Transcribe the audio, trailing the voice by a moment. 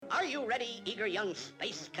you ready, eager young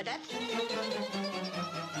space cadet?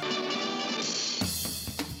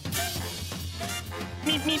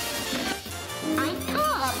 Meep, meep. I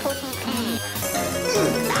saw a pussy cat.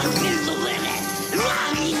 Is the limit.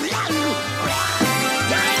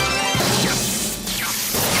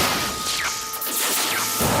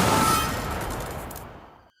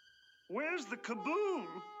 Where's the kaboom?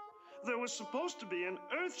 There was supposed to be an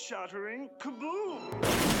earth-shattering kaboom.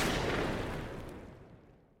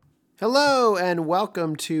 Hello and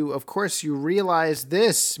welcome to Of Course You Realize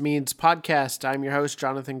This Means Podcast. I'm your host,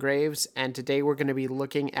 Jonathan Graves, and today we're going to be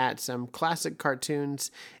looking at some classic cartoons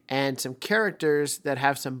and some characters that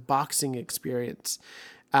have some boxing experience.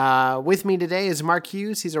 With me today is Mark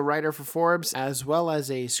Hughes. He's a writer for Forbes as well as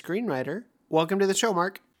a screenwriter. Welcome to the show,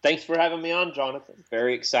 Mark. Thanks for having me on, Jonathan.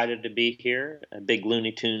 Very excited to be here. A big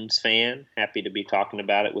Looney Tunes fan. Happy to be talking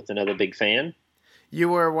about it with another big fan. You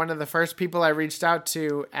were one of the first people I reached out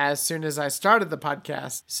to as soon as I started the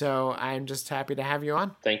podcast, so I'm just happy to have you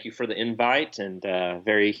on. Thank you for the invite, and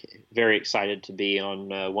very, very excited to be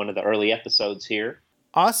on one of the early episodes here.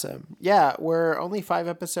 Awesome. Yeah, we're only 5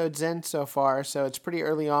 episodes in so far, so it's pretty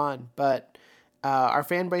early on, but our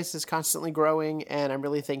fan base is constantly growing, and I'm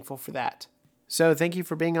really thankful for that. So thank you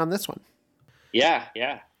for being on this one. Yeah.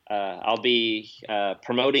 I'll be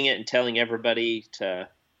promoting it and telling everybody to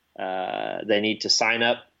they need to sign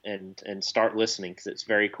up and start listening because it's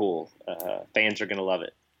very cool. Fans are going to love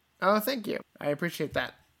it. Oh, thank you. I appreciate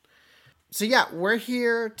that. So yeah, we're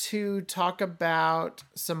here to talk about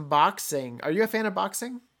some boxing. Are you a fan of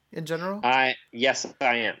boxing in general? Yes,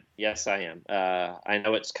 I am. I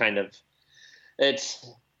know it's a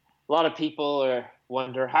lot of people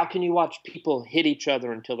wonder, how can you watch people hit each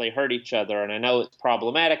other until they hurt each other? And I know it's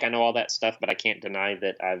problematic. I know all that stuff, but I can't deny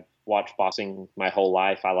that I've watched boxing my whole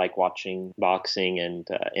life. I like watching boxing and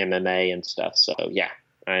MMA and stuff. So yeah,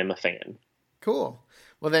 I am a fan. Cool.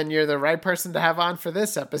 Well, then you're the right person to have on for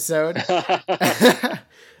this episode.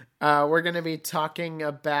 We're going to be talking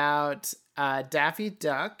about Daffy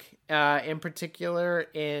Duck, in particular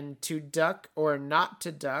in To Duck or Not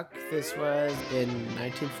to Duck. This was in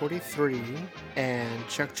 1943, and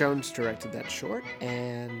Chuck Jones directed that short,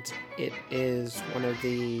 and it is one of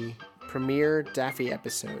the premiere Daffy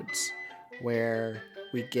episodes where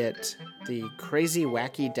we get the crazy,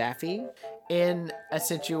 wacky Daffy in a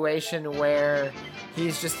situation where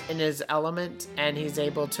he's just in his element and he's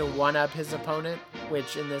able to one-up his opponent,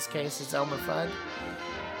 which in this case is Elmer Fudd.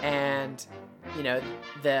 And, you know,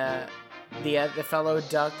 the fellow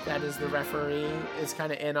duck that is the referee is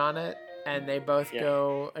kind of in on it, and they both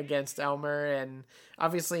go against Elmer, and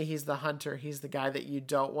obviously he's the hunter. He's the guy that you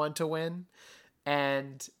don't want to win,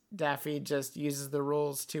 and Daffy just uses the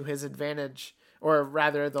rules to his advantage, or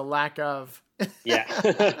rather the lack of. Yeah.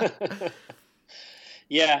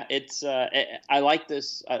 Yeah, it's I like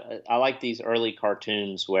this. I like these early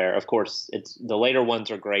cartoons where, of course, the later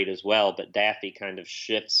ones are great as well, but Daffy kind of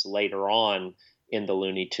shifts later on in the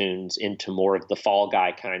Looney Tunes into more of the fall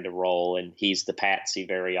guy kind of role, and he's the patsy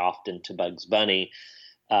very often to Bugs Bunny.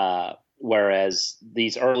 Whereas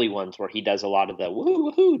these early ones where he does a lot of the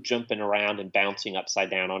woohoo jumping around and bouncing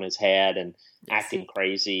upside down on his head and acting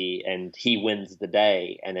crazy, and he wins the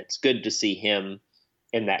day. And it's good to see him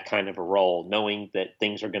in that kind of a role, knowing that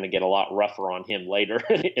things are going to get a lot rougher on him later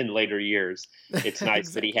in later years. It's nice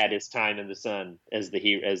exactly. that he had his time in the sun as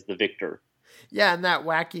the victor. Yeah, and that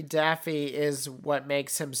wacky Daffy is what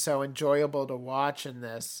makes him so enjoyable to watch in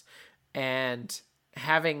this. And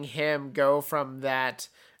having him go from that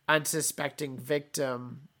unsuspecting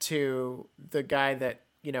victim to the guy that,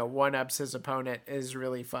 you know, one-ups his opponent is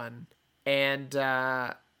really fun. And,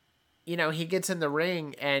 you know, he gets in the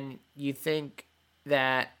ring and you think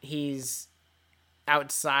that he's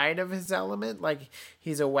outside of his element, like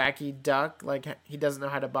he's a wacky duck, like he doesn't know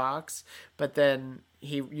how to box, but then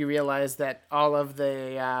you realize that all of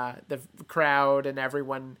the crowd and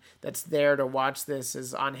everyone that's there to watch this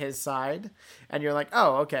is on his side, and you're like,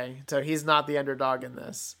 oh, okay, so he's not the underdog in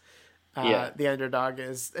this. The underdog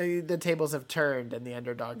is the tables have turned, and the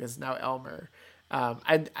underdog is now Elmer.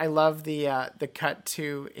 I love the cut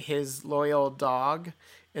to his loyal dog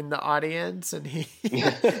in the audience, and he's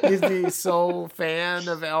the sole fan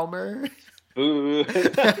of Elmer. Ooh.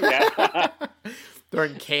 Yeah.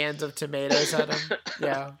 Throwing cans of tomatoes at him.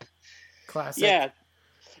 Yeah. Classic. Yeah.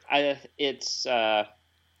 It's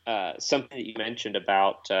something that you mentioned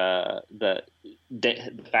about the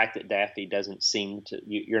fact that Daffy doesn't seem to,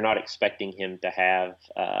 you're not expecting him to have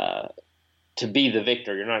to be the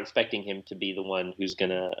victor. You're not expecting him to be the one who's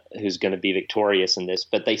gonna be victorious in this,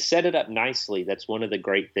 but they set it up nicely. That's one of the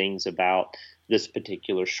great things about this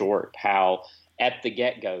particular short, how at the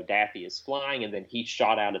get-go, Daffy is flying, and then he's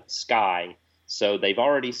shot out of the sky. So they've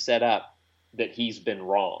already set up that he's been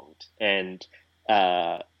wronged. And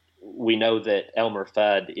we know that Elmer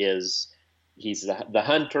Fudd he's the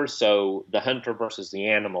hunter, so the hunter versus the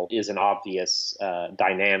animal is an obvious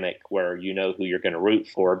dynamic where you know who you're going to root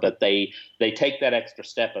for. But they take that extra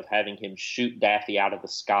step of having him shoot Daffy out of the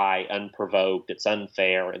sky unprovoked. It's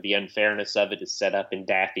unfair. The unfairness of it is set up in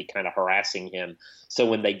Daffy kind of harassing him. So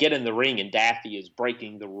when they get in the ring and Daffy is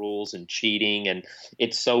breaking the rules and cheating, and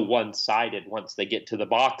it's so one-sided once they get to the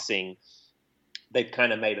boxing, they've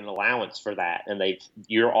kind of made an allowance for that, and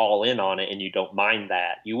you're all in on it, and you don't mind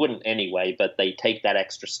that. You wouldn't anyway, but they take that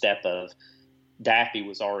extra step of Daffy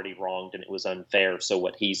was already wronged and it was unfair, so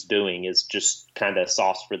what he's doing is just kind of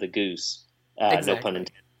sauce for the goose. Exactly. No pun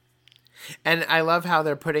intended. And I love how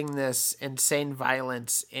they're putting this insane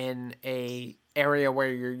violence in a area where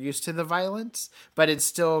you're used to the violence, but it's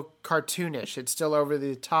still cartoonish. It's still over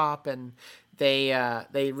the top, and they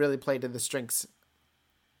really play to the strengths.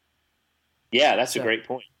 Yeah, that's a great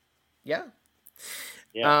point. Yeah.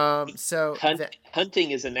 Yeah.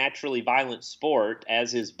 Hunting is a naturally violent sport,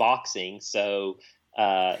 as is boxing. So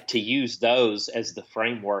to use those as the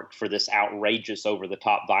framework for this outrageous,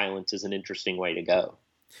 over-the-top violence is an interesting way to go.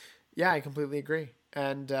 Yeah, I completely agree.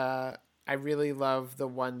 And I really love the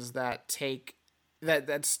ones that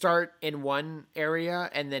that start in one area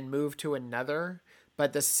and then move to another,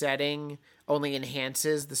 but the setting only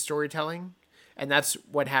enhances the storytelling. And that's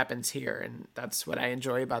what happens here, and that's what I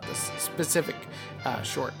enjoy about this specific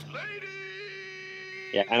short.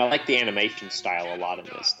 Yeah, and I like the animation style a lot of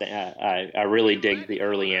this. I really dig the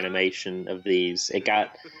early animation of these.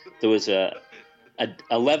 There was a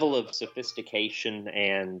level of sophistication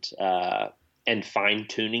and fine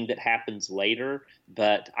tuning that happens later,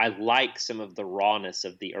 but I like some of the rawness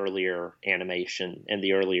of the earlier animation and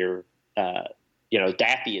the earlier,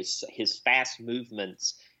 Daffy is his fast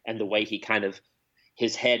movements. And the way he kind of,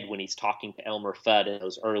 his head when he's talking to Elmer Fudd in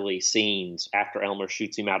those early scenes after Elmer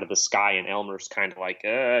shoots him out of the sky, and Elmer's kind of like,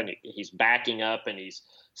 and he's backing up and he's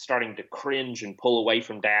starting to cringe and pull away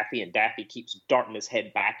from Daffy, and Daffy keeps darting his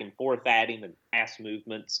head back and forth at him and fast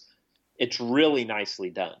movements. It's really nicely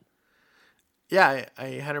done. Yeah, I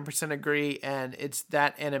 100% agree. And it's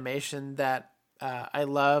that animation that I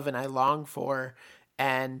love and I long for.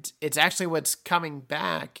 And it's actually what's coming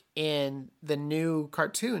back in the new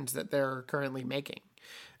cartoons that they're currently making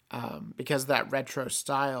because of that retro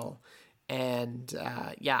style. And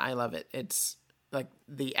I love it. It's like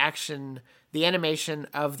the animation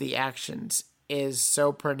of the actions is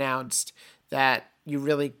so pronounced that you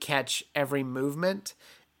really catch every movement,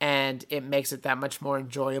 and it makes it that much more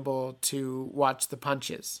enjoyable to watch the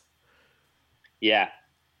punches. Yeah,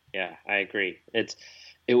 I agree.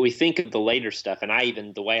 We think of the later stuff,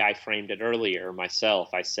 and the way I framed it earlier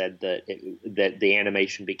myself, I said that the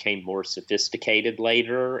animation became more sophisticated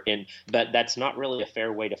later, but that's not really a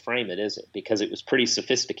fair way to frame it, is it? Because it was pretty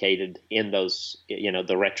sophisticated in those,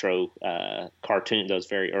 the retro cartoon, those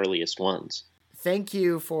very earliest ones. Thank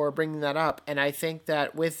you for bringing that up, and I think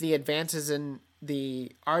that with the advances in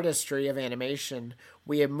the artistry of animation,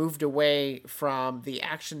 we have moved away from the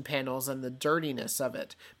action panels and the dirtiness of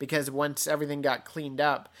it, because once everything got cleaned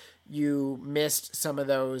up, you missed some of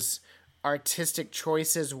those artistic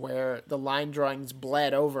choices where the line drawings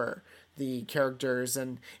bled over the characters,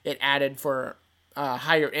 and it added for a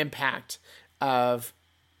higher impact of,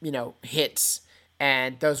 hits.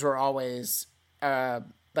 And those were always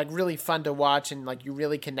really fun to watch, and you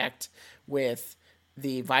really connect with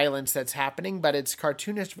the violence that's happening, but it's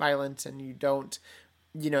cartoonish violence, and you don't,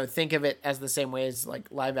 think of it as the same way as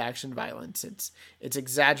live action violence. It's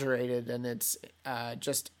exaggerated, and it's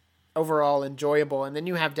just overall enjoyable. And then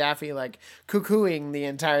you have Daffy cuckooing the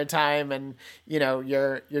entire time, and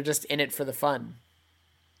you're just in it for the fun.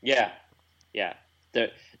 Yeah.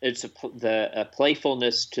 It's a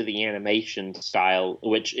playfulness to the animation style,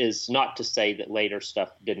 which is not to say that later stuff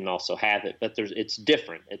didn't also have it, but it's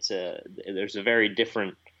different. There's a very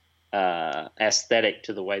different aesthetic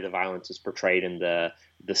to the way the violence is portrayed and the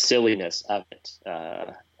silliness of it.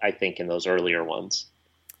 I think in those earlier ones.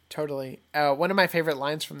 Totally. One of my favorite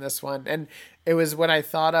lines from this one, and it was what I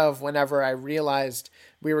thought of whenever I realized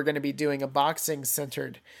we were going to be doing a boxing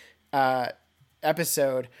centered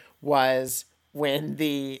episode, was when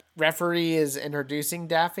the referee is introducing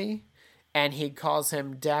Daffy, and he calls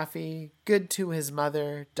him Daffy, good to his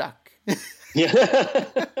mother, Duck.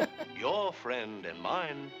 Your friend and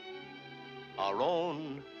mine, our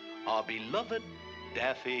own, our beloved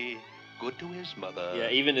Daffy, good to his mother. Yeah,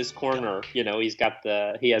 even his corner, he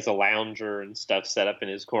has a lounger and stuff set up in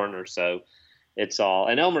his corner, so it's all.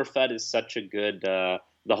 And Elmer Fudd is such a good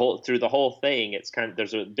through the whole thing. It's kind of,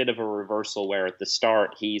 there's a bit of a reversal where at the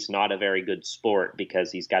start he's not a very good sport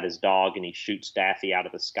because he's got his dog and he shoots Daffy out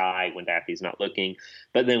of the sky when Daffy's not looking.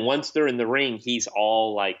 But then once they're in the ring, he's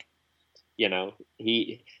all like, you know,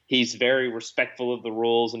 he's very respectful of the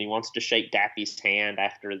rules and he wants to shake Daffy's hand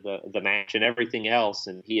after the match and everything else.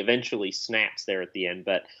 And he eventually snaps there at the end.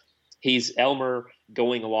 But he's Elmer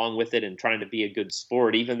going along with it and trying to be a good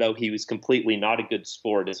sport, even though he was completely not a good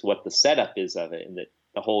sport, is what the setup is of it. And that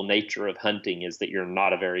the whole nature of hunting is that you're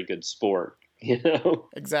not a very good sport, you know?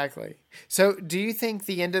 Exactly. So do you think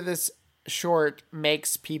the end of this short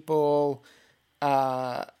makes people,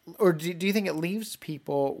 or do you think it leaves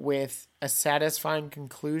people with a satisfying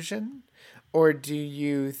conclusion? Or do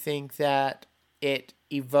you think that it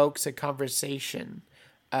evokes a conversation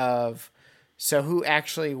of, so who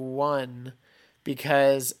actually won?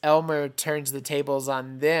 Because Elmer turns the tables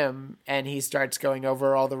on them and he starts going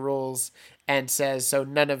over all the rules and says, so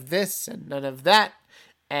none of this and none of that,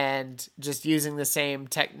 and just using the same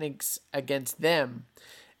techniques against them.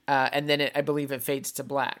 And then I believe it fades to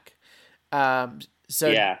black. So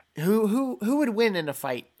yeah. Who would win in a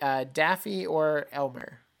fight, Daffy or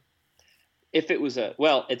Elmer? If it was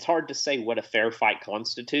it's hard to say what a fair fight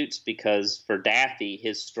constitutes because for Daffy,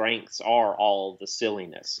 his strengths are all the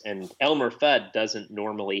silliness. And Elmer Fudd doesn't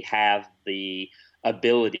normally have the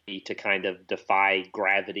ability to kind of defy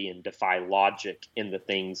gravity and defy logic in the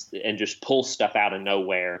things and just pull stuff out of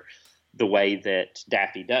nowhere the way that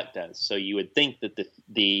Daffy Duck does. So you would think that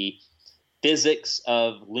the physics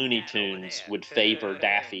of Looney Tunes would favor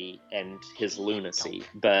Daffy and his lunacy,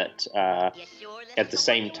 but at the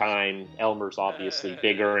same time, Elmer's obviously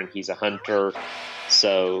bigger and he's a hunter.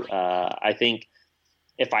 So I think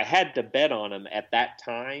if I had to bet on him at that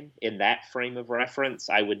time, in that frame of reference,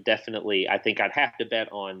 I think I'd have to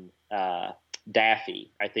bet on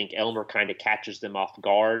Daffy. I think Elmer kind of catches them off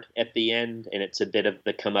guard at the end, and it's a bit of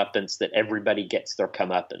the comeuppance that everybody gets their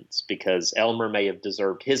comeuppance, because Elmer may have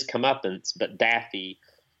deserved his comeuppance, but Daffy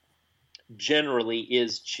generally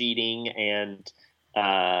is cheating, and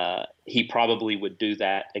he probably would do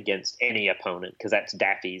that against any opponent because that's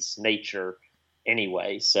Daffy's nature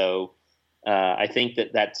anyway. So I think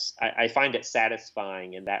I find it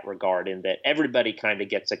satisfying in that regard, in that everybody kind of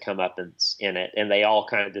gets a comeuppance in it, and they all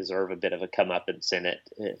kind of deserve a bit of a comeuppance in it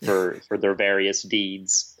for their various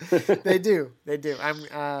deeds. They do. I'm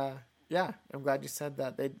glad you said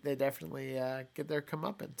that. They definitely get their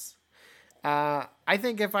comeuppance. I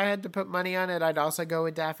think if I had to put money on it, I'd also go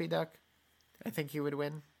with Daffy Duck. I think he would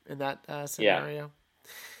win in that scenario.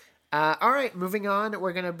 Yeah. All right, moving on.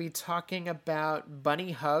 We're going to be talking about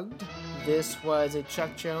Bunny Hugged. This was a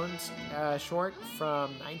Chuck Jones short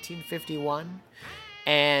from 1951,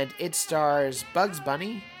 and it stars Bugs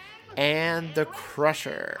Bunny and the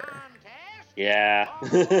Crusher. Yeah.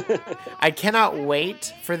 I cannot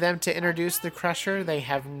wait for them to introduce the Crusher. They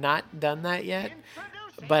have not done that yet,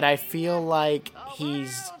 but I feel like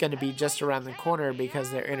he's going to be just around the corner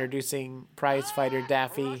because they're introducing prize fighter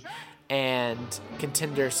Daffy and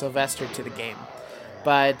contender Sylvester to the game.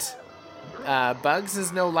 But Bugs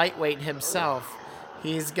is no lightweight himself.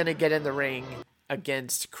 He's going to get in the ring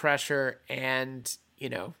against Crusher and,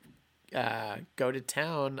 go to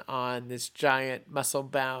town on this giant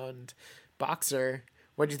muscle-bound boxer.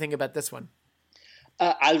 What do you think about this one?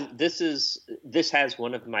 This has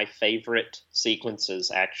one of my favorite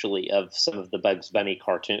sequences, actually, of some of the Bugs Bunny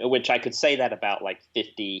cartoons, which I could say that about like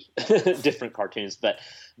 50 different cartoons. But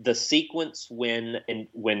the sequence when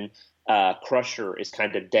Crusher is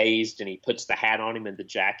kind of dazed and he puts the hat on him and the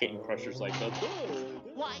jacket, and Crusher's like, "Oh,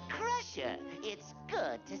 why, Crusher, it's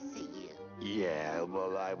good to see you." Yeah,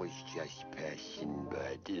 well, I was just passing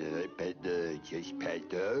by. Just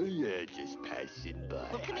passing by.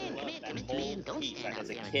 Well, come in. Don't stand as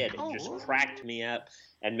a kid, it just cracked me up.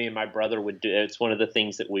 And me and my brother would do. It's one of the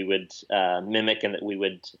things that we would mimic and that we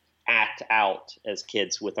would act out as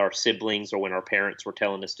kids with our siblings, or when our parents were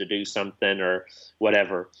telling us to do something or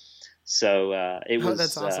whatever. So it was.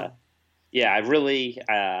 That's awesome. Yeah, I really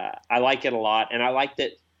I like it a lot, and I like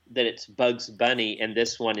that it's Bugs Bunny, and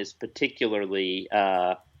this one is particularly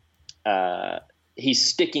he's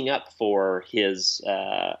sticking up for his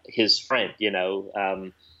friend.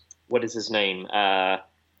 What is his name?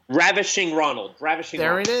 Ravishing Ronald.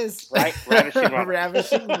 There it is. Right? Ravishing Ronald.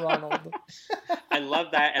 Ravishing Ronald. I love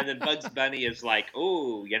that. And then Bugs Bunny is like,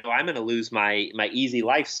 "Oh, I'm going to lose my easy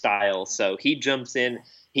lifestyle." So he jumps in.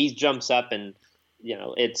 He jumps up, and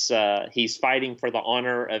it's he's fighting for the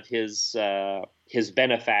honor of his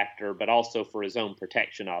benefactor, but also for his own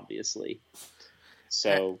protection, obviously.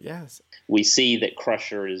 So yes, we see that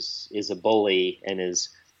Crusher is a bully and is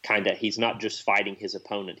he's not just fighting his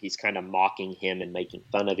opponent, he's kind of mocking him and making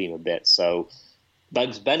fun of him a bit. So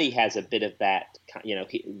Bugs Bunny has a bit of that,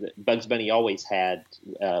 Bugs Bunny always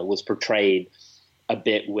was portrayed a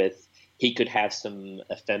bit with, he could have some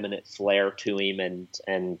effeminate flair to him, and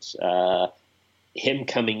him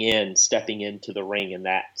coming in, stepping into the ring in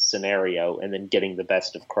that scenario and then getting the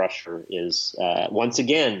best of Crusher is, once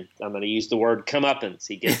again, I'm going to use the word comeuppance.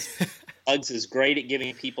 Bugs is great at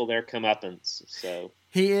giving people their comeuppance. So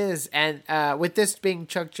he is. And with this being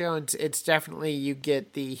Chuck Jones, it's definitely, you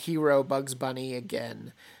get the hero Bugs Bunny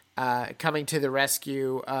again, coming to the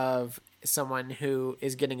rescue of someone who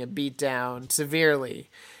is getting a beat down severely.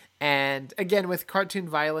 And again, with cartoon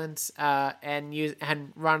violence,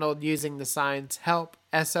 and Ronald using the signs help,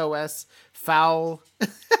 SOS, foul.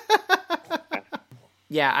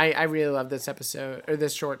 Yeah, I really love this episode, or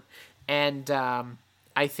this short. And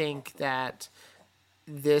I think that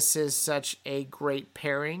this is such a great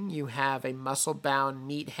pairing. You have a muscle-bound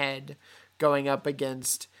meathead going up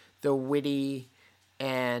against the witty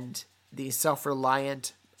and the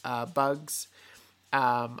self-reliant Bugs.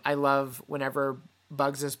 I love whenever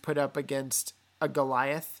Bugs is put up against a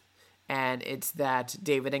Goliath, and it's that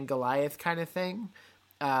David and Goliath kind of thing,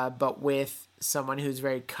 but with someone who's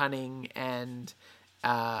very cunning and,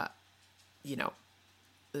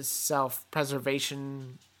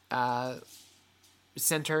 self-preservation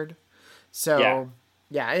centered. So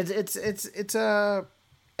yeah, it's a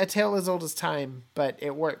tale as old as time, but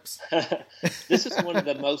it works. This is one of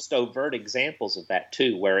the most overt examples of that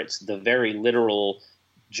too, where it's the very literal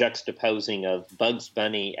juxtaposing of Bugs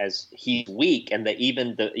Bunny as he's weak, and it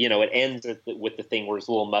ends with the thing where his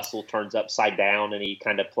little muscle turns upside down and he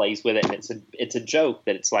kind of plays with it, and it's a joke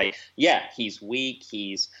that it's like, yeah, he's weak,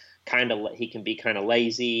 he can be kind of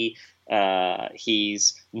lazy,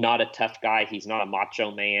 he's not a tough guy, he's not a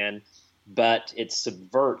macho man, but it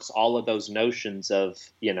subverts all of those notions of,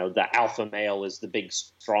 the alpha male is the big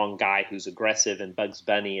strong guy who's aggressive and Bugs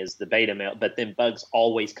Bunny is the beta male, but then Bugs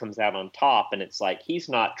always comes out on top, and it's like, he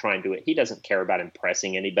doesn't care about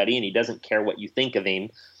impressing anybody, and he doesn't care what you think of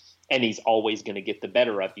him, and he's always going to get the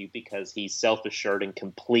better of you because he's self-assured and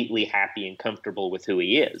completely happy and comfortable with who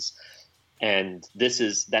he is. And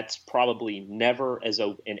that's probably never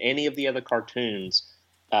in any of the other cartoons.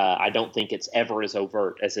 I don't think it's ever as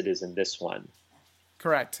overt as it is in this one.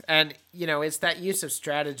 Correct. And, it's that use of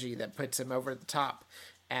strategy that puts him over the top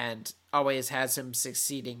and always has him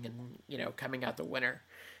succeeding and, coming out the winner.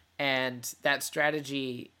 And that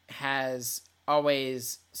strategy has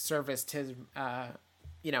always serviced his,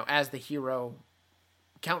 as the hero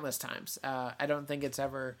countless times. I don't think it's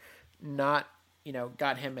ever not,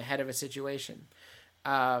 got him ahead of a situation.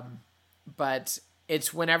 But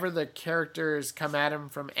it's whenever the characters come at him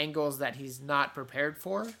from angles that he's not prepared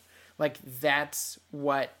for, like that's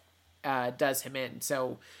what does him in.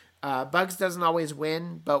 So Bugs doesn't always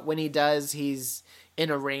win, but when he does, he's in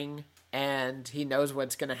a ring and he knows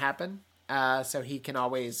what's going to happen. So he can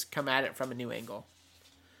always come at it from a new angle.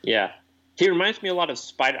 Yeah. He reminds me a lot of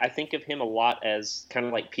Spider. I think of him a lot as kind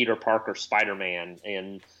of like Peter Parker, Spider-Man,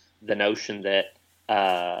 and the notion that,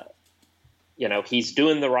 he's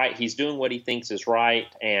doing what he thinks is right,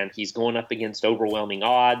 and he's going up against overwhelming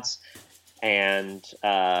odds, and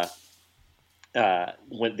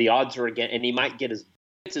when the odds are against, and he might gets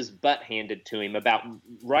his butt handed to him about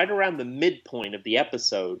right around the midpoint of the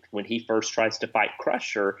episode when he first tries to fight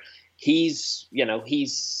Crusher. He's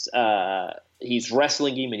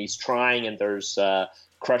wrestling him and he's trying, and there's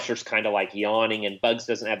Crusher's kind of like yawning, and Bugs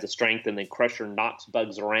doesn't have the strength, and then Crusher knocks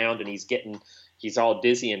Bugs around, and he's all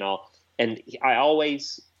dizzy and all. And I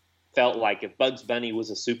always felt like if Bugs Bunny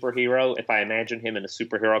was a superhero, if I imagine him in a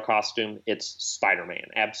superhero costume, it's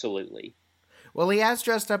Spider-Man. Absolutely. Well, he has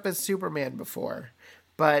dressed up as Superman before,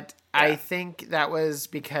 but yeah. I think that was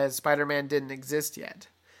because Spider-Man didn't exist yet.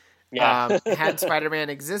 Yeah. Had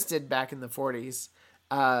Spider-Man existed back in the 40s,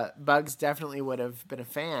 Bugs definitely would have been a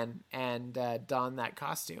fan and donned that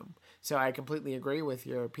costume. So I completely agree with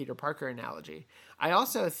your Peter Parker analogy. I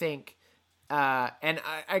also think... and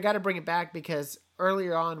I got to bring it back because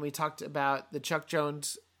earlier on we talked about the Chuck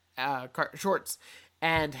Jones shorts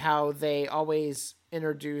and how they always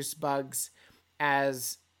introduce Bugs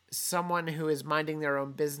as someone who is minding their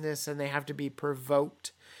own business, and they have to be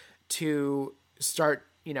provoked to start,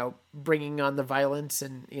 bringing on the violence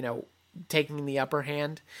and, taking the upper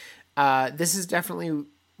hand. This is definitely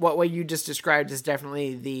what you just described is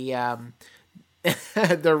definitely the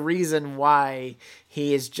the reason why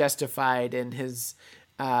he is justified in his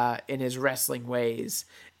wrestling ways.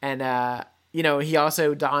 And, he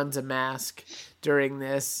also dons a mask during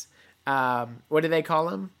this. What do they call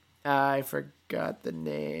him? I forgot the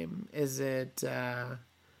name. Is it the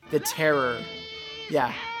Terror?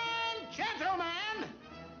 Yeah. And gentlemen,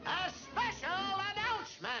 a special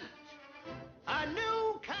announcement. A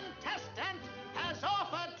new contestant has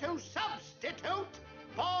offered to substitute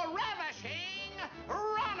for ravishing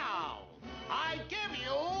Ronald. I give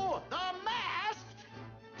you the Masked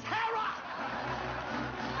Terror.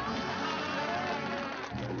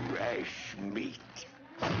 Fresh meat.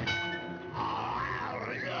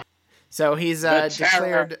 So he's The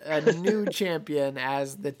declared a new champion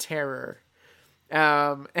as the Terror.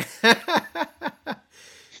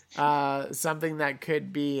 Something that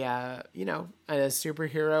could be, a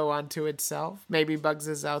superhero unto itself. Maybe Bugs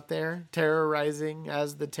is out there terrorizing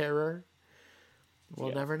as the Terror.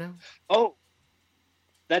 We'll never know. Oh,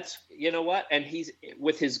 that's, you know what? And he's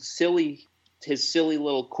with his silly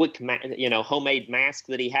little quick, homemade mask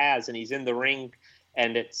that he has, and he's in the ring,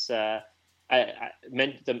 and it's, that's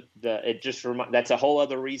a whole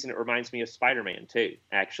other reason it reminds me of Spider-Man too,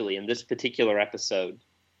 actually, in this particular episode.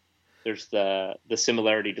 There's the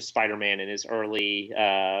similarity to Spider-Man in his early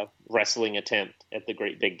wrestling attempt at the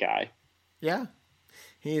great big guy. Yeah.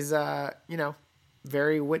 He's,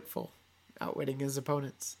 very witful, outwitting his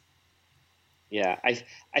opponents. Yeah,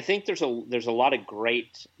 I think there's a lot of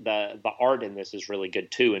great, the art in this is really good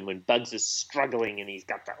too. And when Bugs is struggling and he's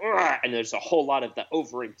got and there's a whole lot of the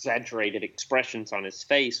over exaggerated expressions on his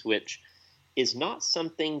face, which is not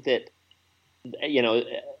something that,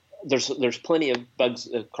 there's plenty of Bugs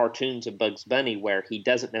cartoons of Bugs Bunny where he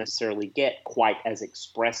doesn't necessarily get quite as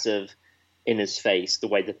expressive in his face the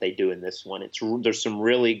way that they do in this one. There's some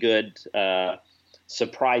really good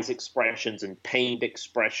surprise expressions and pained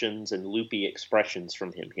expressions and loopy expressions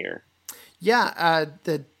from him here. Yeah,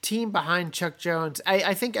 the team behind Chuck Jones,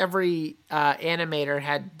 I think every animator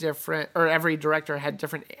had different, or every director had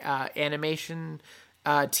different animation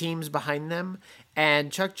teams behind them, and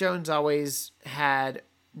Chuck Jones always had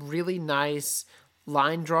really nice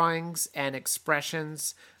line drawings and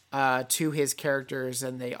expressions to his characters,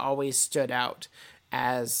 and they always stood out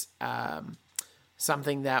as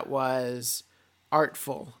something that was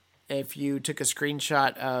artful. If you took a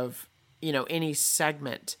screenshot of, any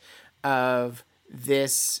segment of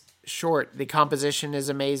this short, the composition is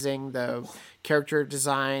amazing. The character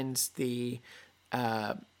designs, the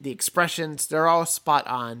expressions, they're all spot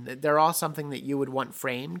on. They're all something that you would want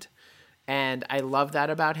framed. And I love that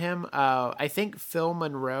about him. I think Phil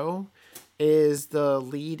Monroe is the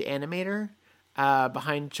lead animator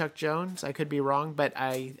behind Chuck Jones. I could be wrong, but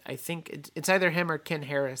I think it's either him or Ken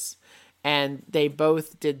Harris. And they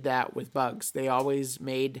both did that with Bugs. They always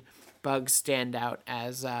made Bugs stand out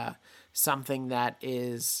as something that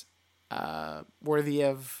is worthy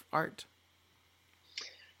of art.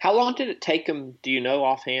 How long did it take him? Do you know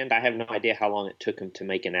offhand? I have no idea how long it took him to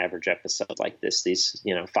make an average episode like this. These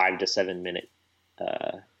 5 to 7 minute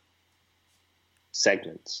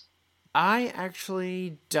segments. I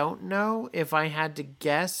actually don't know. If I had to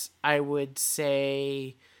guess, I would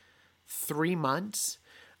say 3 months.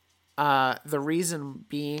 The reason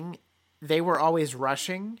being, they were always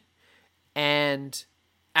rushing, and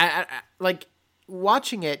I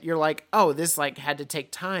watching it, you're like, oh, this had to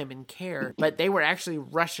take time and care, but they were actually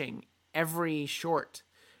rushing every short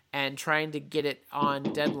and trying to get it on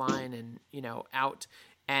deadline and out.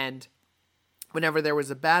 And whenever there was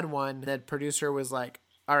a bad one, the producer was like,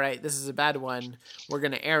 all right, this is a bad one, we're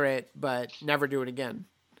gonna air it, but never do it again.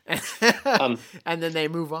 And then they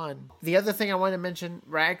move on. The other thing I want to mention,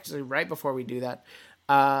 right before we do that,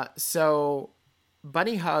 so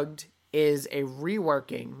Bunny Hugged is a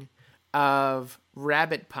reworking of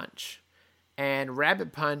Rabbit Punch, and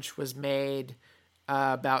Rabbit Punch was made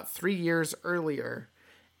about 3 years earlier,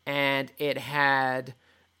 and it had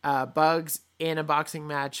Bugs in a boxing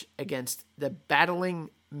match against the Battling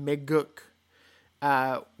Miguk,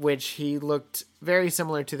 which he looked very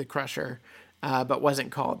similar to the Crusher, but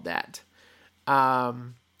wasn't called that.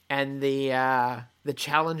 And the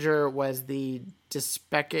challenger was the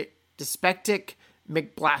Dyspeptic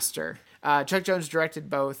McBlaster. Chuck Jones directed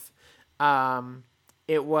both.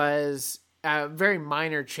 It was very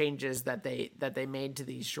minor changes that they made to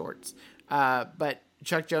these shorts. But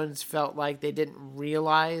Chuck Jones felt like they didn't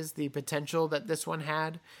realize the potential that this one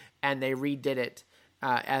had, and they redid it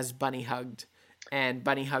as Bunny Hugged. And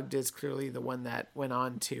Bunny Hugged is clearly the one that went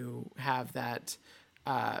on to have that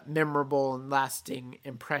memorable and lasting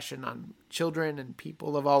impression on children and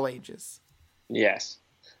people of all ages. Yes.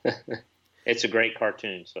 It's a great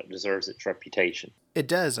cartoon, so it deserves its reputation. It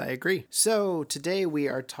does, I agree. So today we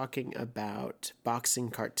are talking about boxing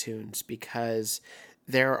cartoons because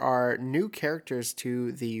there are new characters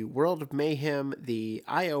to the World of Mayhem, the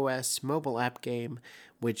iOS mobile app game,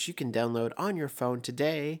 which you can download on your phone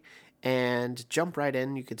today and jump right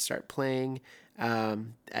in. You could start playing.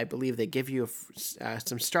 I believe they give you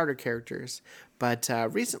some starter characters, but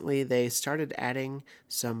recently they started adding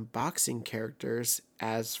some boxing characters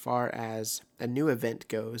as far as a new event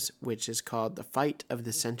goes, which is called the Fight of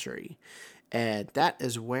the Century. And that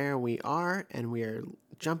is where we are, and we are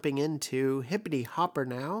jumping into Hippity Hopper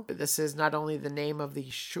now. This is not only the name of the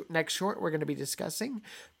next short we're going to be discussing,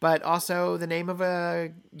 but also the name of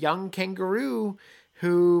a young kangaroo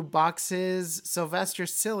who boxes Sylvester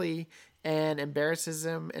Silly and embarrasses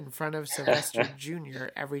him in front of Sylvester Jr.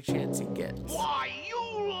 every chance he gets. Why, you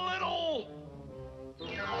little...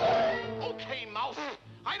 Okay, Mouse.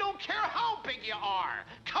 I don't care how big you are.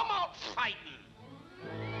 Come out fighting.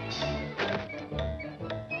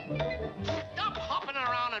 Stop hopping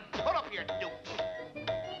around and put up your dukes.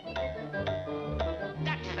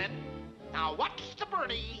 That's it. Now watch the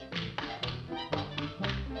birdie.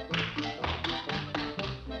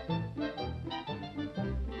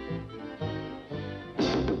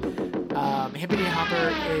 Hippity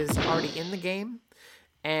Hopper is already in the game,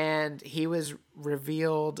 and he was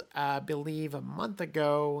revealed, I believe, a month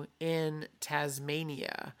ago in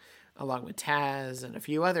Tasmania, along with Taz and a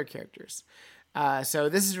few other characters. So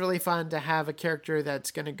this is really fun to have a character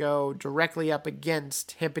that's going to go directly up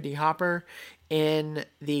against Hippity Hopper in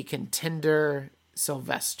the contender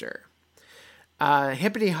Sylvester.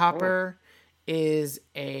 Hippity Hopper is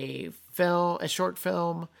a short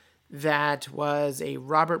film that was a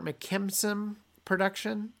Robert McKimson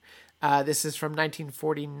production. This is from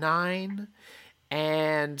 1949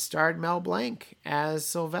 and starred Mel Blanc as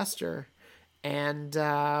Sylvester. And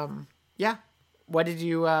what did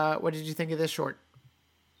you think of this short?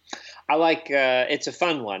 I like it's a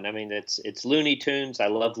fun one. I mean, it's Looney Tunes. I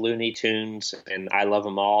love Looney Tunes, and I love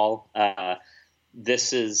them all.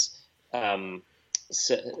 This is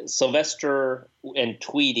Sylvester and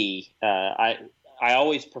Tweety. I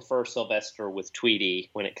always prefer Sylvester with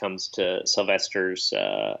Tweety when it comes to Sylvester's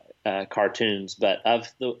cartoons, but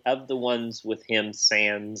of the ones with him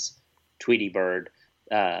sans Tweety Bird,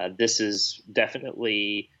 this is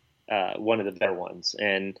definitely one of the better ones.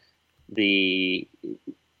 And the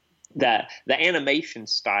animation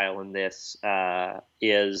style in this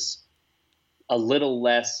is a little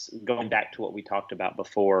less, going back to what we talked about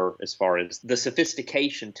before, as far as the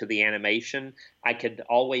sophistication to the animation. I could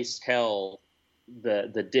always tell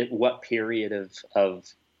what period of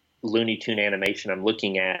Looney Tune animation I'm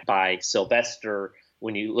looking at by Sylvester.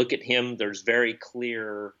 When you look at him, there's very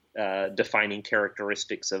clear defining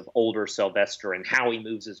characteristics of older Sylvester and how he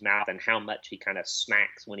moves his mouth and how much he kind of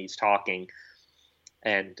smacks when he's talking.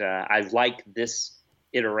 And I like this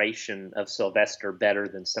iteration of Sylvester better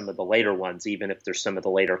than some of the later ones, even if there's some of the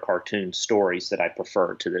later cartoon stories that I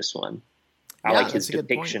prefer to this one. I like his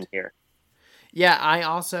depiction here. Yeah, I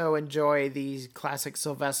also enjoy the classic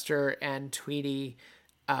Sylvester and Tweety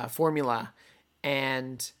formula,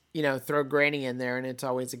 and throw Granny in there, and it's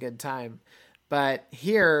always a good time. But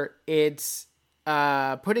here, it's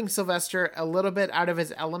putting Sylvester a little bit out of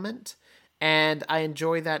his element, and I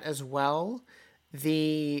enjoy that as well.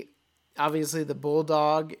 Obviously, the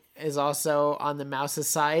bulldog is also on the mouse's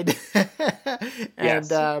side, and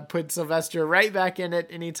yes. Put Sylvester right back in it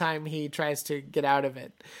anytime he tries to get out of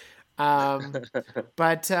it.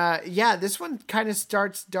 But this one kind of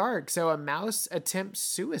starts dark. So a mouse attempts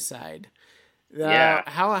suicide.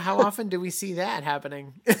 How often do we see that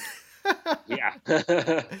happening? Yeah.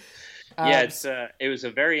 It was a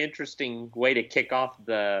very interesting way to kick off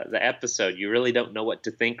the episode. You really don't know what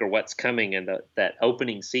to think or what's coming, and that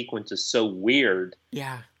opening sequence is so weird.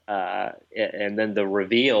 Yeah. And then the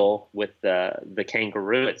reveal with the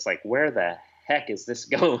kangaroo, it's like, where the heck is this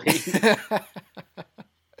going?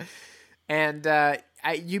 And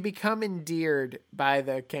you become endeared by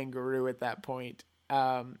the kangaroo at that point.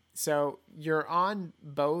 So you're on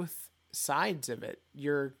both sides of it.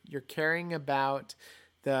 You're caring about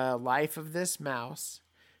the life of this mouse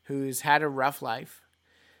who's had a rough life,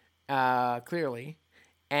 clearly,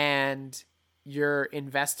 and you're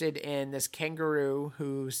invested in this kangaroo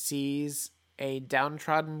who sees a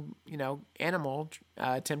downtrodden, animal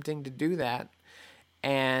attempting to do that,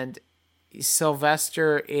 and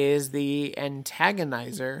Sylvester is the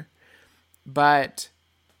antagonizer, but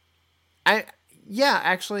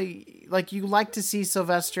actually, like, you like to see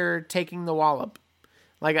Sylvester taking the wallop.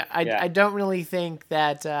 Like, I don't really think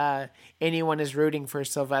that anyone is rooting for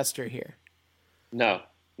Sylvester here. No,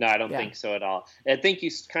 I don't think so at all. I think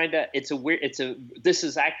this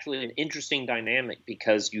is actually an interesting dynamic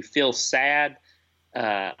because you feel sad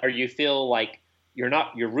or you feel like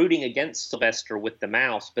you're rooting against Sylvester with the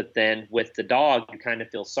mouse, but then with the dog, you kind of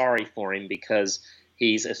feel sorry for him because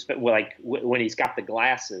he's like when he's got the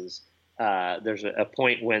glasses. There's a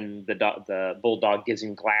point when the bulldog gives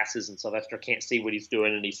him glasses, and Sylvester can't see what he's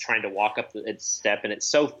doing, and he's trying to walk up its step, and it's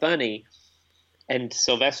so funny. And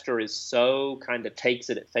Sylvester is so kind of takes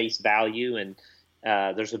it at face value, and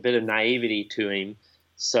there's a bit of naivety to him.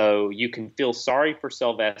 So you can feel sorry for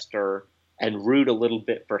Sylvester and root a little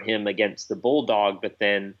bit for him against the bulldog, but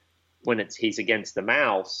then when he's against the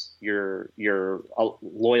mouse, your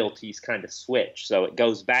loyalties kind of switch. So it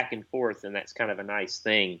goes back and forth, and that's kind of a nice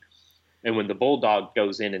thing. And when the bulldog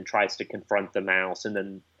goes in and tries to confront the mouse, and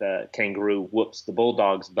then the kangaroo whoops the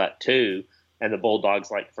bulldog's butt too, and the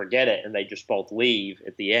bulldog's like, forget it, and they just both leave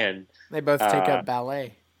at the end. They both take up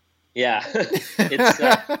ballet. Yeah.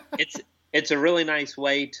 It's a really nice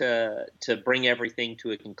way to bring everything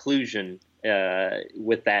to a conclusion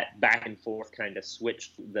with that back and forth kind of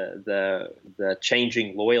switch, the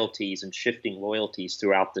changing loyalties and shifting loyalties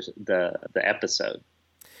throughout the episode.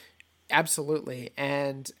 Absolutely.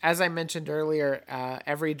 And as I mentioned earlier,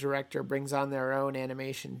 every director brings on their own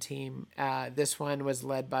animation team. This one was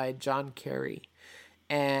led by John Carey.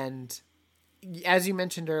 And as you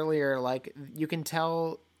mentioned earlier, like you can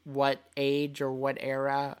tell what age or what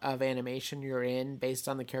era of animation you're in based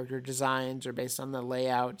on the character designs or based on the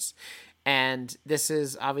layouts. And this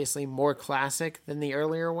is obviously more classic than the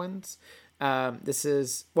earlier ones. This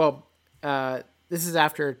is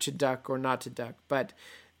after To Duck or Not to Duck, but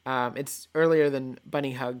it's earlier than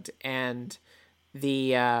Bunny Hugged, and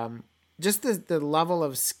the just the level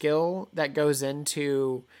of skill that goes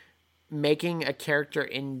into making a character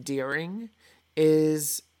endearing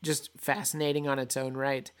is just fascinating on its own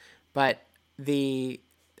right. But I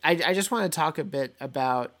just want to talk a bit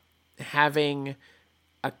about having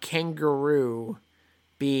a kangaroo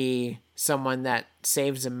be someone that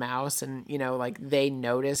saves a mouse, and like they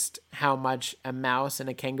noticed how much a mouse and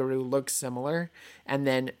a kangaroo look similar and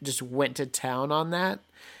then just went to town on that.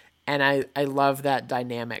 And I love that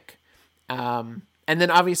dynamic. And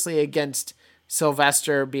then obviously against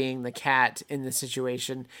Sylvester being the cat in the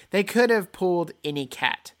situation, they could have pulled any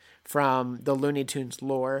cat from the Looney Tunes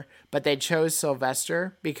lore, but they chose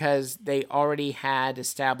Sylvester because they already had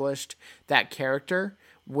established that character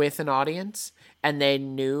with an audience, and they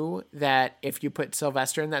knew that if you put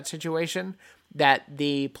Sylvester in that situation, that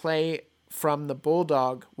the play from the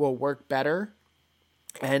bulldog will work better,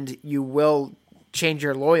 and you will change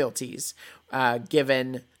your loyalties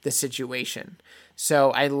given the situation.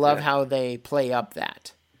 So I love how they play up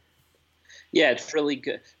that. Yeah, it's really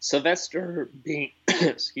good. Sylvester being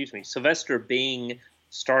Sylvester being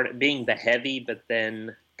the heavy, but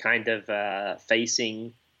then kind of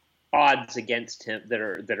facing odds against him that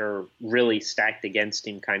are really stacked against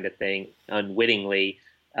him, kind of thing, unwittingly,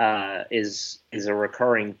 is a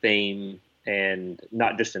recurring theme, and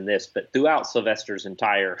not just in this, but throughout Sylvester's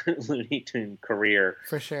entire Looney Tune career.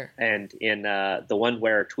 For sure. And in the one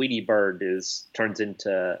where Tweety Bird turns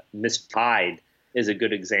into Mr. Hyde is a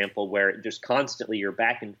good example, where it just constantly you're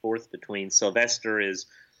back and forth between Sylvester is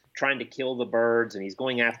trying to kill the birds and he's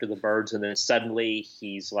going after the birds, and then suddenly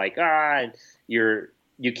he's like, you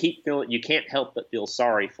can't help but feel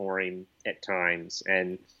sorry for him at times.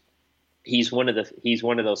 And he's one of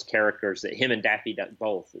those characters that him and Daffy Duck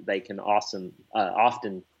both, they can often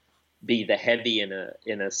be the heavy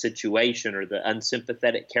in a situation, or the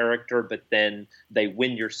unsympathetic character, but then they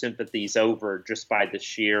win your sympathies over just by the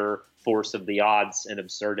sheer force of the odds and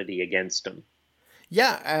absurdity against them.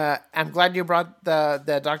 Yeah, I'm glad you brought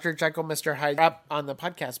the Dr. Jekyll, Mr. Hyde up on the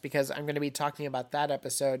podcast, because I'm going to be talking about that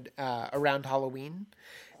episode around Halloween.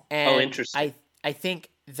 And interesting. I think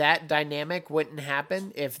that dynamic wouldn't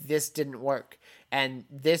happen if this didn't work. And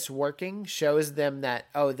this working shows them that,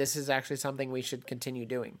 this is actually something we should continue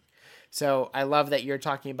doing. So I love that you're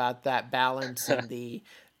talking about that balance and the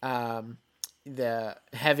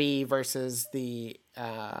heavy versus the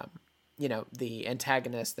the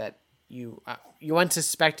antagonist that you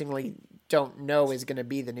unsuspectingly don't know is going to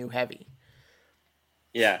be the new heavy.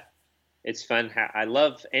 Yeah, it's fun. I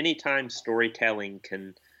love anytime storytelling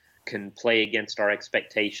can play against our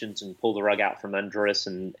expectations and pull the rug out from under us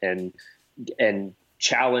and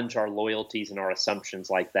challenge our loyalties and our assumptions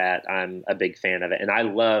like that. I'm a big fan of it. And I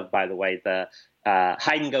love, by the way, the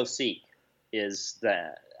hide and go seek is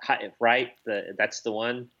that's the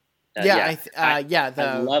one.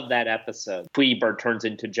 I love that episode. Tweety Bird turns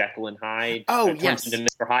into Jekyll and Hyde. Yes. Turns into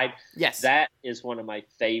Mr. Hyde. Yes. That is one of my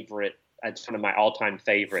favorite. It's one of my all-time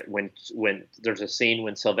favorite. When there's a scene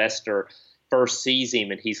when Sylvester first sees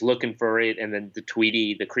him and he's looking for it, and then the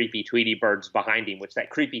creepy Tweety bird's behind him, which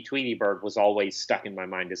that creepy Tweety bird was always stuck in my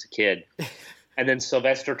mind as a kid. And then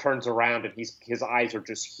Sylvester turns around and his eyes are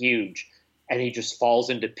just huge, and he just falls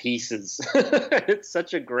into pieces. It's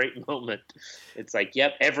such a great moment. It's like,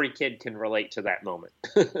 yep, every kid can relate to that moment.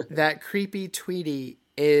 That creepy Tweety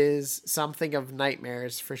is something of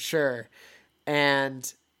nightmares for sure.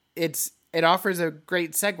 And it offers a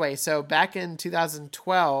great segue. So back in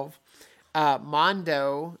 2012,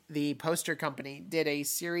 Mondo, the poster company, did a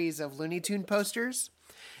series of Looney Tune posters,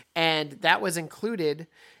 and that was included,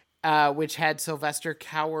 which had Sylvester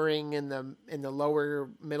cowering in the lower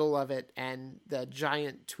middle of it and the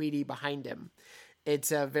giant Tweety behind him.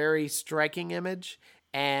 It's a very striking image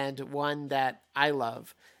and one that I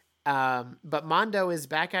love. But Mondo is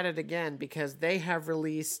back at it again because they have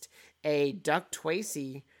released a Duck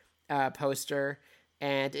Tracy poster,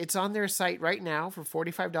 and it's on their site right now for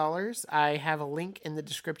 $45. I have a link in the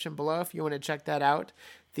description below if you want to check that out.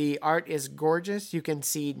 The art is gorgeous. You can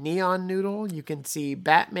see Neon Noodle, you can see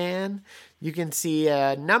Batman, you can see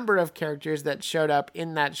a number of characters that showed up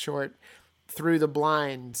in that short through the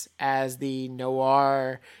blinds as the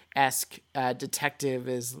noir-esque detective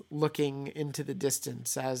is looking into the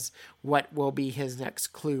distance as what will be his next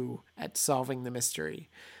clue at solving the mystery.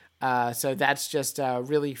 So that's just a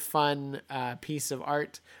really fun piece of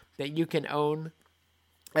art that you can own.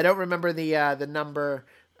 I don't remember the number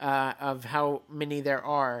of how many there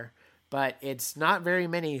are, but it's not very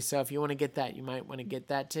many. So if you want to get that, you might want to get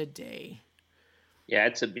that today. Yeah,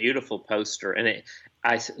 it's a beautiful poster, and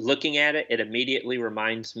looking at it, it immediately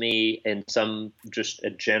reminds me, in just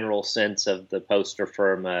a general sense, of the poster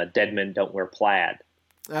from Dead Men Don't Wear Plaid.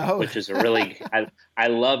 Oh. Which is a really I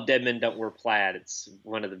love Dead Men Don't Wear Plaid. It's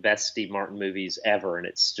one of the best Steve Martin movies ever, and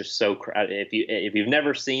it's just so if you've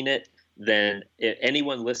never seen it, then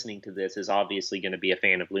anyone listening to this is obviously going to be a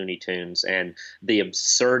fan of Looney Tunes, and the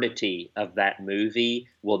absurdity of that movie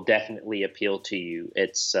will definitely appeal to you.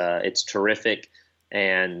 It's terrific,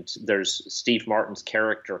 and there's Steve Martin's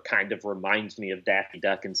character kind of reminds me of Daffy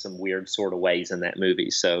Duck in some weird sort of ways in that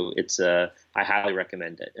movie. So I highly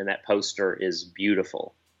recommend it, and that poster is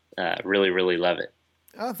beautiful. Really, really love it.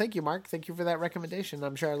 Oh, thank you, Mark. Thank you for that recommendation.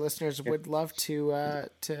 I'm sure our listeners would love to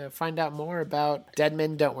find out more about Dead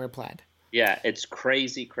Men Don't Wear Plaid. Yeah, it's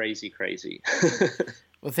crazy, crazy, crazy.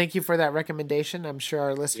 Well, thank you for that recommendation. I'm sure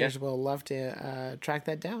our listeners will love to track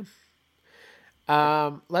that down.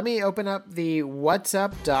 Let me open up the What's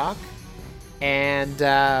Up Doc and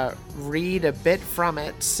read a bit from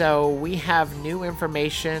it. So we have new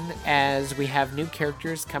information as we have new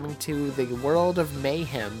characters coming to the World of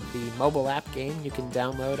Mayhem, the mobile app game you can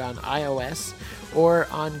download on iOS or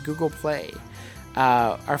on Google Play.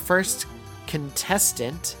 Our first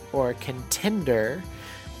contestant or contender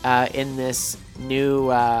in this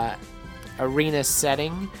new arena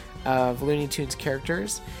setting of Looney Tunes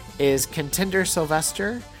characters is Contender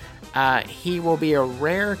Sylvester. He will be a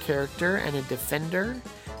rare character and a defender.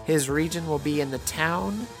 His region will be in the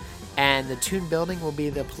town, and the Toon Building will be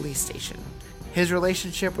the police station. His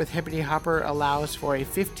relationship with Hippity Hopper allows for a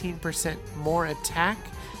 15% more attack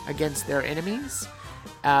against their enemies,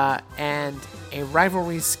 and a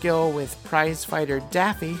rivalry skill with prize fighter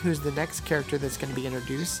Daffy, who's the next character that's going to be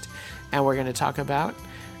introduced and we're going to talk about.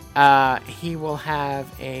 He will have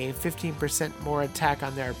a 15% more attack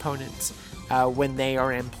on their opponents when they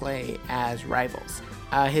are in play as rivals.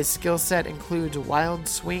 His skill set includes Wild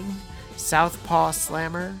Swing, Southpaw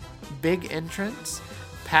Slammer, Big Entrance,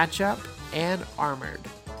 Patch Up, and Armored.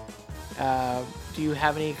 Do you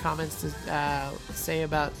have any comments to say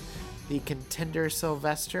about the Contender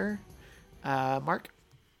Sylvester, Mark?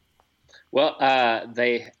 Well,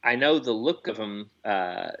 I know the look of them,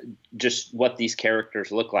 just what these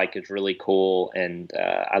characters look like is really cool, and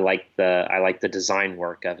I like the design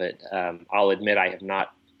work of it. I'll admit I have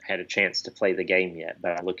not had a chance to play the game yet,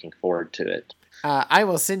 but I'm looking forward to it. I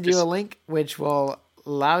will send you a link which will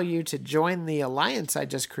allow you to join the alliance I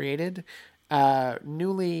just created.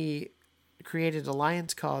 Newly created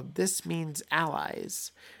alliance called This Means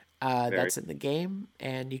Allies. That's in the game,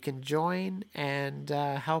 and you can join and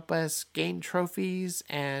help us gain trophies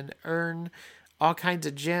and earn all kinds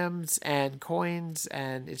of gems and coins,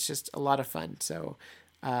 and it's just a lot of fun. So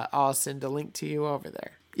I'll send a link to you over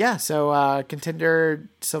there. Yeah, so Contender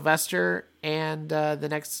Sylvester and the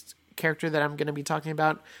next character that I'm going to be talking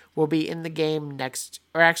about will be in the game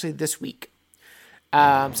this week.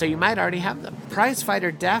 So you might already have them. Prize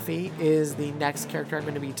Fighter Daffy is the next character I'm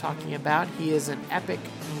going to be talking about. He is an epic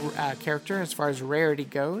character as far as rarity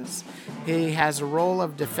goes. He has a role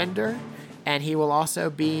of defender, and he will also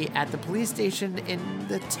be at the police station in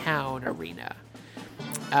the town arena.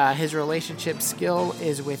 His relationship skill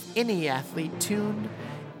is with any athlete Toon,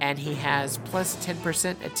 and he has plus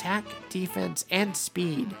 10% attack, defense, and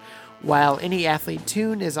speed, while any athlete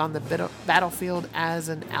Toon is on the battlefield as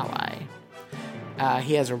an ally.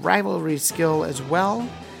 He has a rivalry skill as well.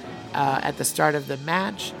 At the start of the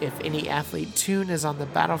match, if any athlete Toon is on the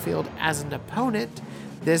battlefield as an opponent,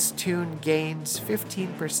 this Toon gains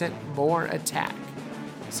 15% more attack.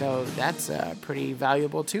 So that's a pretty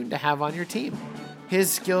valuable Toon to have on your team.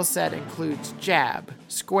 His skill set includes jab,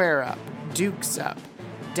 square up, dukes up,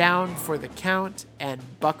 down for the count, and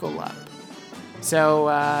buckle up.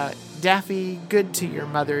 So Daffy, good to your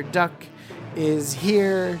mother duck, is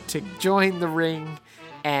here to join the ring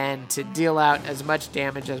and to deal out as much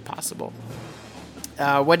damage as possible.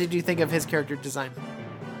 What did you think of his character design?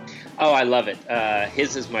 Oh, I love it.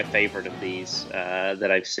 His is my favorite of these that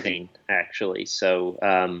I've seen, actually. So,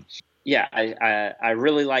 yeah, I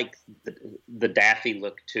really like the Daffy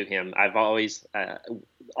look to him. I've always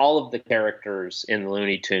all of the characters in the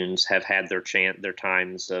Looney Tunes have had their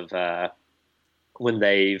times of when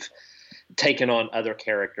they've taken on other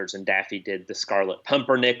characters, and Daffy did the Scarlet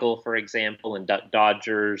Pumpernickel, for example, and Duck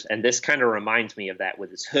Dodgers, and this kind of reminds me of that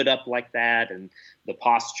with his hood up like that and the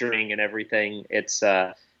posturing and everything. It's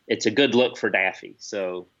a good look for Daffy,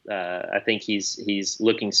 so I think he's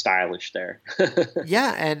looking stylish there.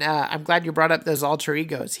 Yeah, and I'm glad you brought up those alter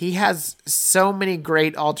egos. He has so many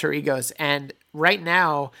great alter egos, and right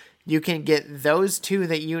now you can get those two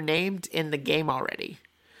that you named in the game already.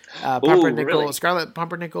 Pumpernickel, really? Scarlet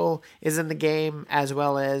Pumpernickel is in the game, as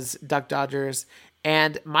well as Duck Dodgers,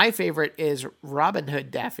 and my favorite is Robin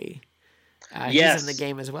Hood Daffy. Yes. He's in the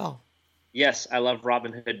game as well. Yes, I love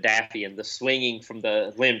Robin Hood Daffy and the swinging from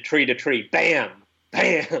the limb, tree to tree, bam,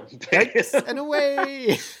 bam, bam. Yes, and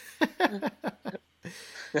away.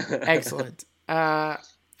 Excellent. All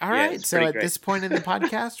right, so at this point in the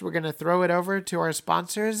podcast, we're going to throw it over to our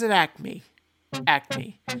sponsors at Acme.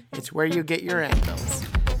 Acme, it's where you get your anvils.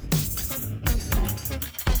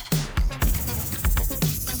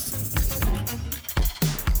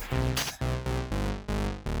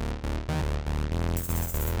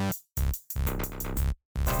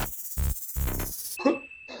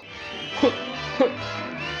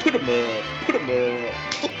 Put 'em up, put 'em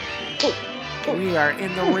up. We are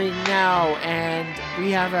in the ring now, and we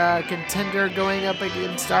have a contender going up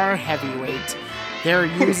against our heavyweight. They're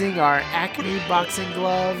using our Acme boxing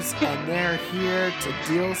gloves, and they're here to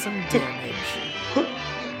deal some damage.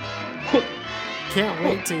 Can't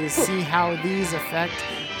wait to see how these affect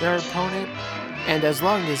their opponent. And as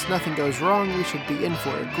long as nothing goes wrong, we should be in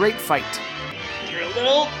for a great fight. You're a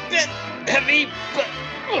little bit heavy, but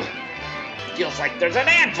feels like there's an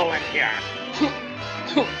anvil in here.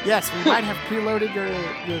 Yes, we might have preloaded your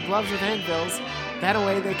gloves with anvils. That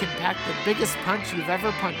way they can pack the biggest punch you've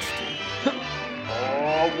ever punched.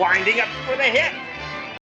 Oh, winding up for the hit.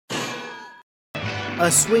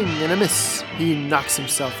 A swing and a miss. He knocks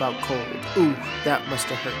himself out cold. Ooh, that must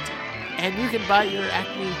have hurt. And you can buy your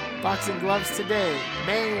Acme boxing gloves today.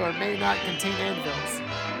 May or may not contain anvils.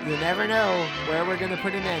 You never know where we're going to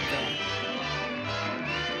put an anvil.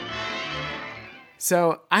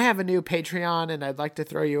 So I have a new Patreon, and I'd like to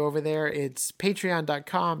throw you over there. It's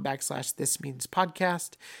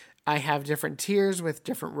patreon.com/thismeanspodcast. I have different tiers with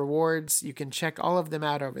different rewards. You can check all of them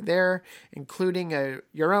out over there, including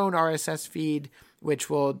your own RSS feed, which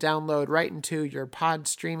will download right into your pod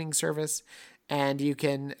streaming service. And you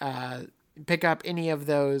can pick up any of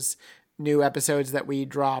those new episodes that we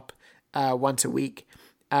drop once a week.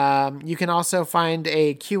 You can also find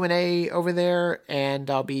a Q&A over there, and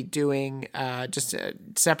I'll be doing just a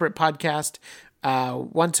separate podcast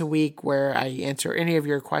once a week where I answer any of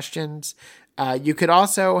your questions. You could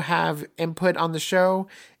also have input on the show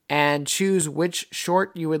and choose which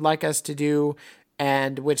short you would like us to do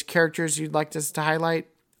and which characters you'd like us to highlight.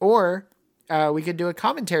 Or we could do a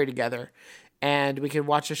commentary together, and we could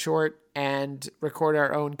watch a short and record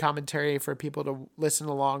our own commentary for people to listen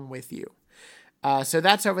along with you. So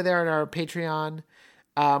that's over there on our Patreon.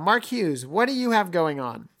 Mark Hughes, what do you have going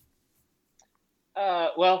on?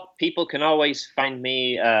 Well, people can always find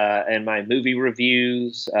me and my movie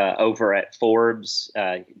reviews over at Forbes.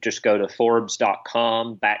 Just go to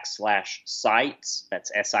Forbes.com/sites.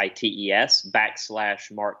 That's SITES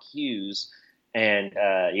 /Mark Hughes. And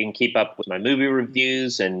you can keep up with my movie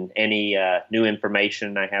reviews and any new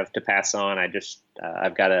information I have to pass on.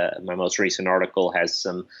 I've got my most recent article has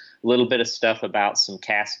some little bit of stuff about some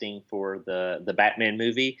casting for the Batman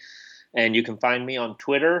movie. And you can find me on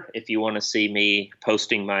Twitter if you want to see me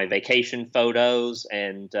posting my vacation photos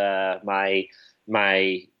and my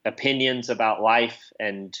opinions about life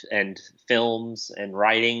and films and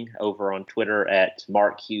writing over on Twitter at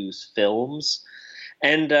Mark Hughes Films.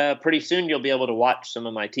 And pretty soon you'll be able to watch some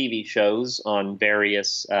of my TV shows on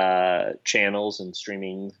various channels and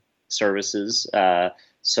streaming services.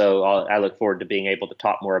 So I look forward to being able to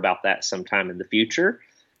talk more about that sometime in the future.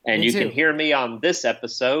 And you can hear me on this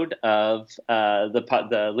episode of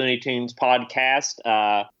the Looney Tunes podcast.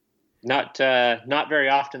 Not very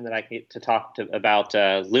often that I get to talk about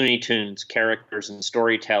Looney Tunes characters and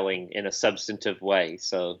storytelling in a substantive way.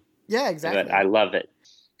 So yeah, exactly. But I love it,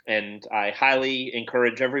 and I highly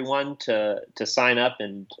encourage everyone to sign up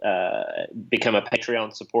and become a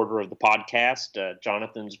Patreon supporter of the podcast.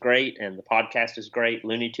 Jonathan's great, and the podcast is great.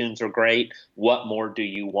 Looney Tunes are great. What more do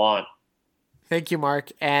you want? Thank you,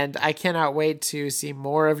 Mark. And I cannot wait to see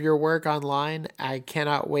more of your work online. I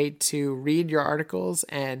cannot wait to read your articles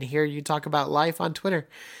and hear you talk about life on Twitter.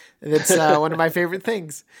 That's one of my favorite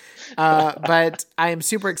things. But I am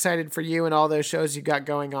super excited for you and all those shows you got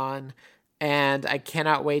going on. And I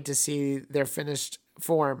cannot wait to see their finished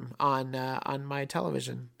form on my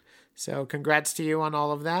television. So congrats to you on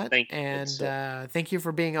all of that. Thank you. And thank you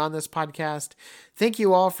for being on this podcast. Thank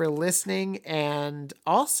you all for listening. And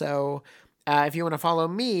also, if you want to follow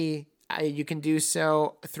me, you can do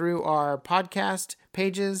so through our podcast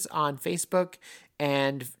pages on Facebook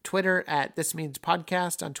and Twitter at This Means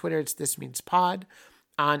Podcast. On Twitter, it's This Means Pod.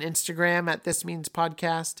 On Instagram at This Means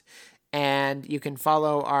Podcast. And you can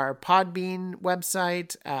follow our Podbean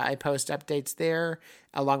website. I post updates there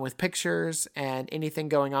along with pictures and anything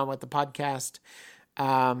going on with the podcast.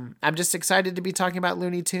 I'm just excited to be talking about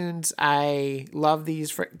Looney Tunes. I love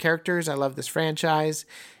these characters. I love this franchise.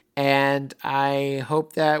 And I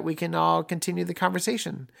hope that we can all continue the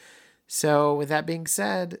conversation. So with that being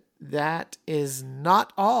said, that is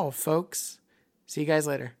not all, folks. See you guys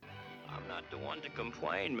later. I'm not the one to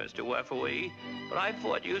complain, Mr. Wefferly, but I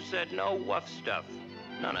thought you said no wuff stuff.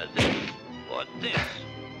 None of this, or this,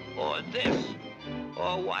 or this,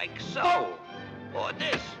 or like so, or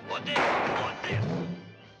this, or this, or this.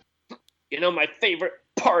 You know my favorite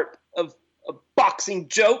part of a boxing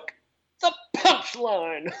joke? The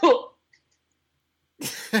punchline.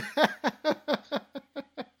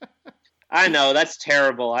 I know, that's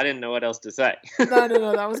terrible. I didn't know what else to say. No,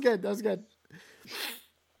 that was good. That was good.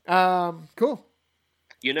 Cool.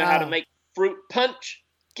 You know how to make fruit punch?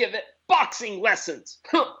 Give it boxing lessons.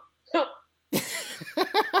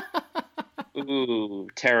 Ooh,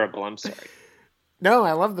 terrible. I'm sorry. No,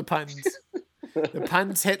 I love the puns. The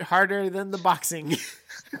puns hit harder than the boxing.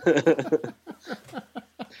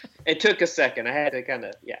 It took a second. I had to kind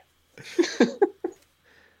of, yeah.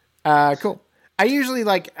 Cool. I usually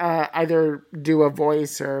either do a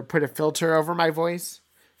voice or put a filter over my voice,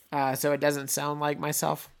 so it doesn't sound like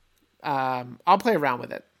myself. I'll play around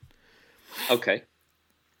with it. Okay.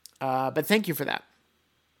 But thank you for that.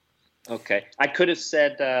 Okay. I could have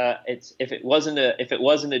said if it wasn't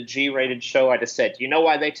a G-rated show, I'd have said, you know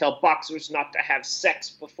why they tell boxers not to have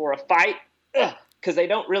sex before a fight? Because they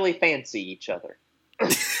don't really fancy each other.